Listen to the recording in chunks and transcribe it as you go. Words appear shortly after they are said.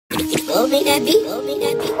make that beat.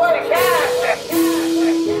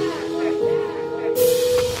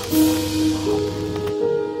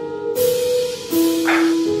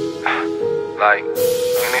 Like,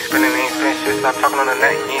 when they spinning, they ain't spin shit. Stop talking on the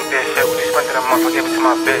net, you ain't did shit. When they spent it a month, I gave it to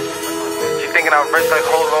my bitch. She thinking I'm rich, like,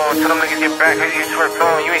 hold on. Tell them niggas get back, cause you swerved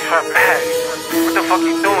on, you ain't swerved back. What the fuck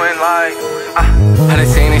you doing, like, How they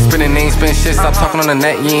saying they spinning, they ain't spin shit. Stop talking on the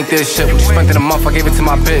net, you ain't did shit. When you spent it a month, I gave it to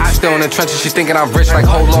my bitch. Still in the trenches, she thinking I'm rich, like,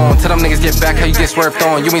 hold on. Tell them niggas get back, how you get swerved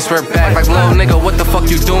on, you ain't swerved back. Like, little nigga, what the fuck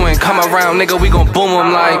you doing? Come around, nigga, we gon' boom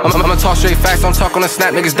them, like, I'ma talk straight facts, don't talk on the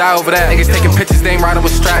snap, niggas die over that. Niggas taking pictures, they ain't riding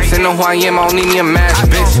with straps. They know who I am, I don't need me a mask,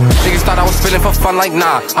 bitch. Niggas thought I was spinning for fun, like,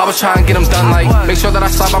 nah. I was trying to get them done, like, make sure that I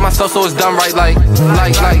slide by myself so it's done right, like,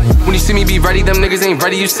 when you see me be ready, them niggas ain't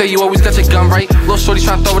ready. You say you always got your gun right. Little shorty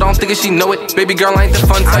tryna throw it, I don't think she know it. Baby girl, I ain't the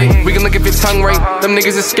fun type. We can look if your tongue right. Them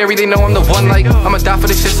niggas is scary, they know I'm the one, like, I'ma die for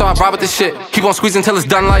this shit, so I ride with this shit. Keep on squeezing till it's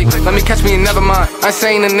done, like, let me catch me and never mind. I ain't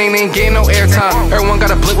saying the name, they ain't getting no airtime. Everyone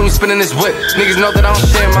got a blip when we spinning this whip. Niggas know that I don't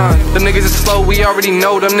share mine. Them niggas is slow, we already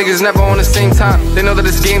know. Them niggas never on the same time. They know that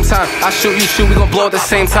it's game time. I shoot, you shoot, we gon' blow at the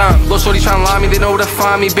same time. Little shorty tryna lie me, they know where to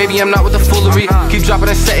find me. Baby, I'm not with the foolery. Keep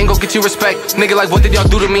dropping that set and go get you respect. Nigga, like, what did y'all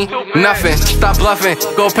do to me? Nothing. Stop bluffing.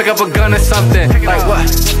 Go pick up a gun or something. Like what?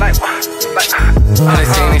 How they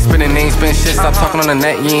saying they spinning, they ain't spin shit. Stop talking on the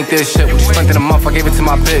net, you ain't did shit. When you spent it a month, I gave it to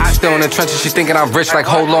my bitch. Still in the trenches, she thinking I'm rich, like,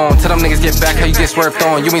 hold on. Tell them niggas get back, how you get swerved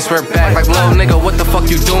on, you ain't swerved back. Like, little nigga, what the fuck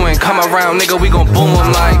you doing? Come around, nigga, we gon' boom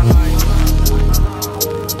them, like.